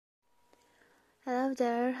Hello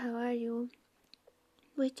there, how are you?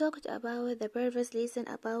 We talked about the previous lesson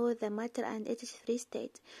about the matter and its three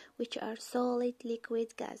states, which are solid,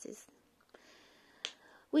 liquid, gases.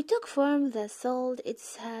 We took from the solid, it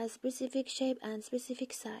has specific shape and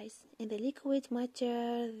specific size. In the liquid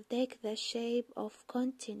matter, take the shape of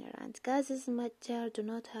container, and gases matter do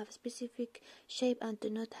not have specific shape and do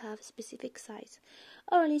not have specific size.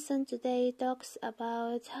 Our lesson today talks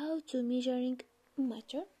about how to measuring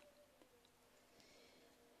matter.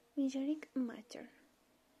 Measuring matter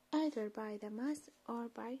either by the mass or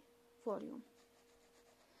by volume.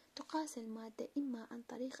 تقاس المادة إما عن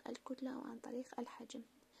طريق الكتلة أو عن طريق الحجم.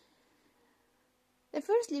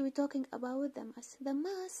 Firstly, we're talking about the mass. The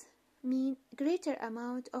mass mean greater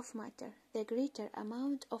amount of matter. The greater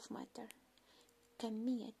amount of matter.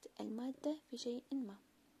 كمية المادة في شيء ما.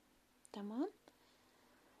 تمام.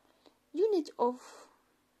 Unit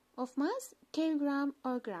of mass kilogram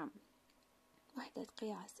or gram. وحدة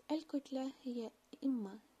قياس الكتلة هي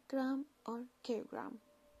إما gram or kilogram.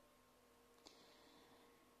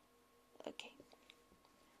 Okay.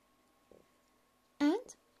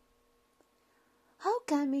 And how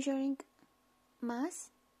can measuring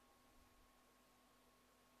mass?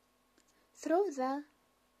 Through the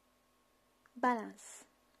balance.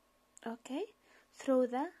 Okay. Through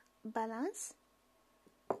the balance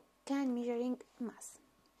can measuring mass.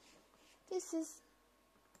 This is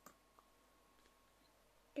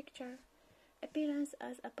picture appearance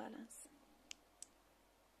as a balance.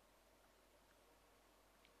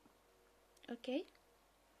 Okay.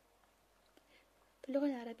 في اللغة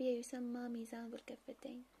العربية يسمى ميزان ذو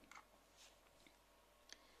الكفتين.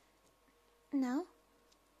 Now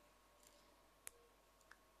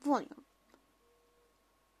volume.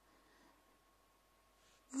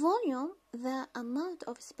 Volume the amount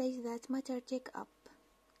of space that matter take up.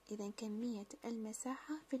 إذا كمية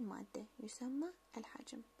المساحة في المادة يسمى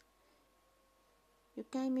الحجم. You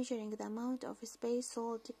can measuring the amount of space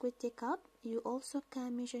solid liquid take up. You also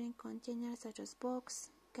can measuring containers such as box,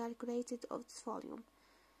 calculated of its volume.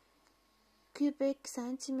 Cubic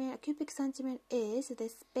centimeter is the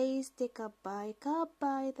space take up by cup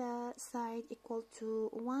by the side equal to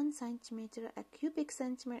 1 centimeter. A cubic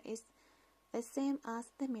centimeter is the same as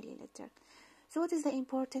the milliliter. So what is the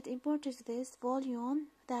important? Important is this volume.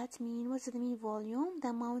 That mean what does it mean volume? The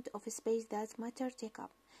amount of space that matter take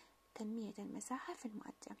up. كمية المساحة في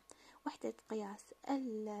المادة. وحدة قياس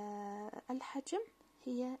الحجم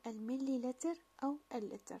هي المليلتر أو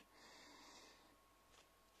اللتر.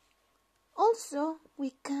 Also,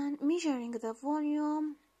 we can measuring the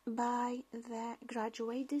volume by the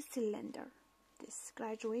graduated cylinder. This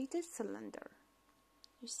graduated cylinder.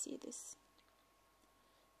 You see this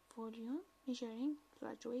volume measuring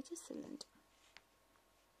graduated cylinder.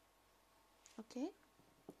 Okay.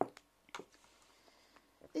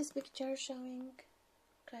 This picture showing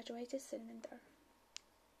graduated cylinder.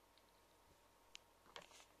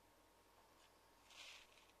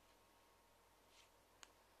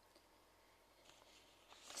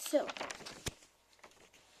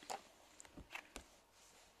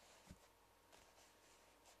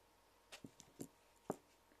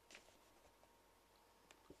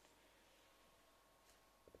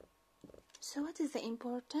 So what is the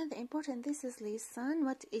important? The important this is lesson.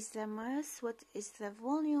 What is the mass? What is the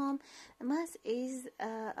volume? Mass is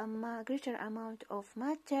a greater amount of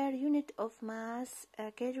matter. Unit of mass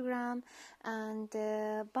kilogram, and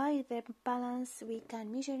by the balance we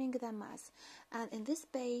can measuring the mass. And in this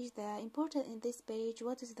page, the important in this page,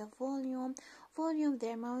 what is the volume? Volume the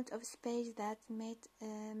amount of space that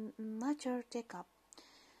matter take up.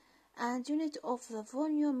 And unit of the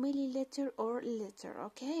volume milliliter or liter.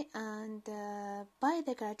 Okay, and by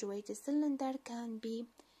the graduated cylinder can be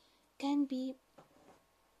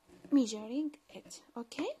measuring it.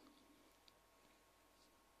 Okay,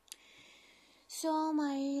 so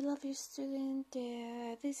my lovely student,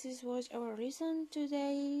 this was our lesson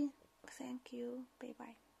today. Thank you. Bye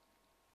bye.